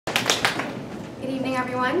Good evening,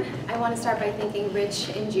 everyone. I want to start by thanking Rich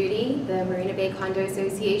and Judy, the Marina Bay Condo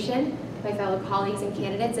Association, my fellow colleagues and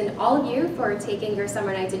candidates, and all of you for taking your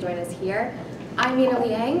summer night to join us here. I'm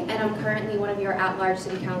Liang, and I'm currently one of your at-large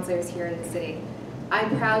city councilors here in the city.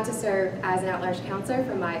 I'm proud to serve as an at-large councilor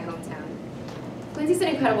from my hometown. Quincy's an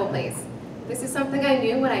incredible place. This is something I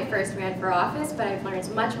knew when I first ran for office, but I've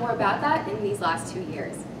learned much more about that in these last 2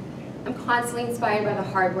 years. I'm constantly inspired by the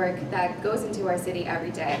hard work that goes into our city every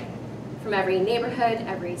day. From every neighborhood,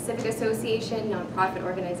 every civic association, nonprofit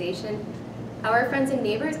organization, our friends and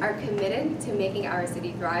neighbors are committed to making our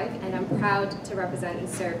city thrive, and I'm proud to represent and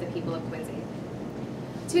serve the people of Quincy.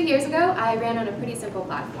 2 years ago, I ran on a pretty simple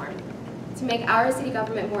platform: to make our city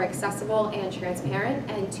government more accessible and transparent,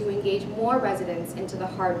 and to engage more residents into the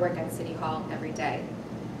hard work at City Hall every day.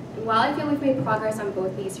 And while I feel we've made progress on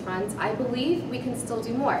both these fronts, I believe we can still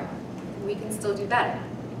do more. We can still do better.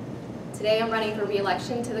 Today I'm running for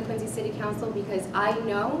re-election to the Quincy City Council because I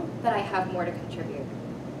know that I have more to contribute.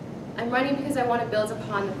 I'm running because I want to build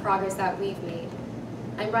upon the progress that we've made.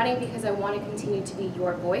 I'm running because I want to continue to be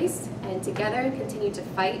your voice and together continue to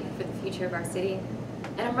fight for the future of our city.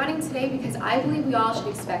 And I'm running today because I believe we all should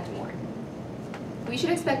expect more. We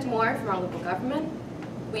should expect more from our local government.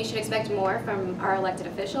 We should expect more from our elected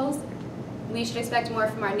officials. We should expect more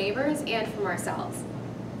from our neighbors and from ourselves.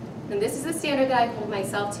 And this is the standard that I hold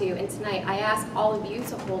myself to, and tonight I ask all of you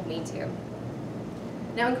to hold me to.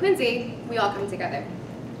 Now in Quincy, we all come together.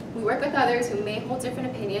 We work with others who may hold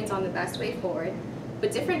different opinions on the best way forward,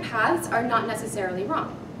 but different paths are not necessarily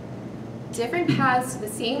wrong. Different paths to the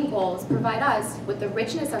same goals provide us with the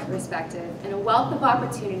richness of perspective and a wealth of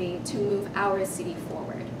opportunity to move our city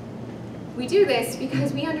forward. We do this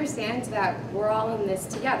because we understand that we're all in this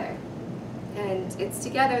together. And it's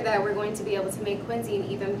together that we're going to be able to make Quincy an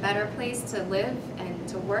even better place to live and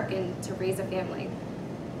to work and to raise a family.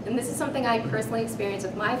 And this is something I personally experienced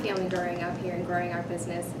with my family growing up here and growing our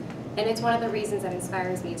business, and it's one of the reasons that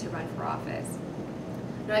inspires me to run for office.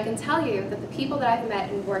 Now I can tell you that the people that I've met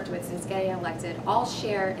and worked with since getting elected all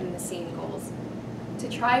share in the same goals: to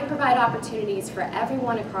try and provide opportunities for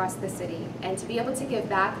everyone across the city and to be able to give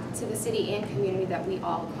back to the city and community that we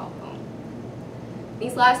all call home.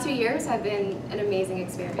 These last 2 years have been an amazing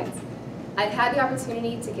experience. I've had the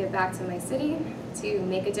opportunity to give back to my city, to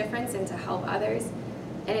make a difference and to help others,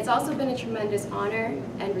 and it's also been a tremendous honor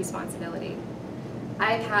and responsibility.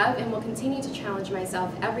 I have and will continue to challenge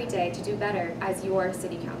myself every day to do better as your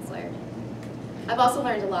city councilor. I've also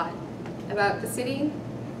learned a lot about the city,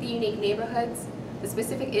 the unique neighborhoods, the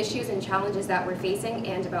specific issues and challenges that we're facing,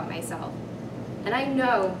 and about myself. And I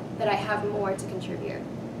know that I have more to contribute.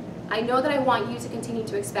 I know that I want you to continue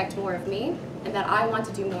to expect more of me, and that I want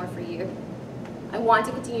to do more for you. I want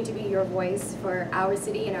to continue to be your voice for our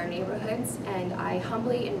city and our neighborhoods, and I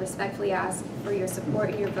humbly and respectfully ask for your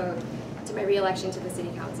support and your vote to my re-election to the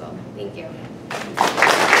City Council. Thank you.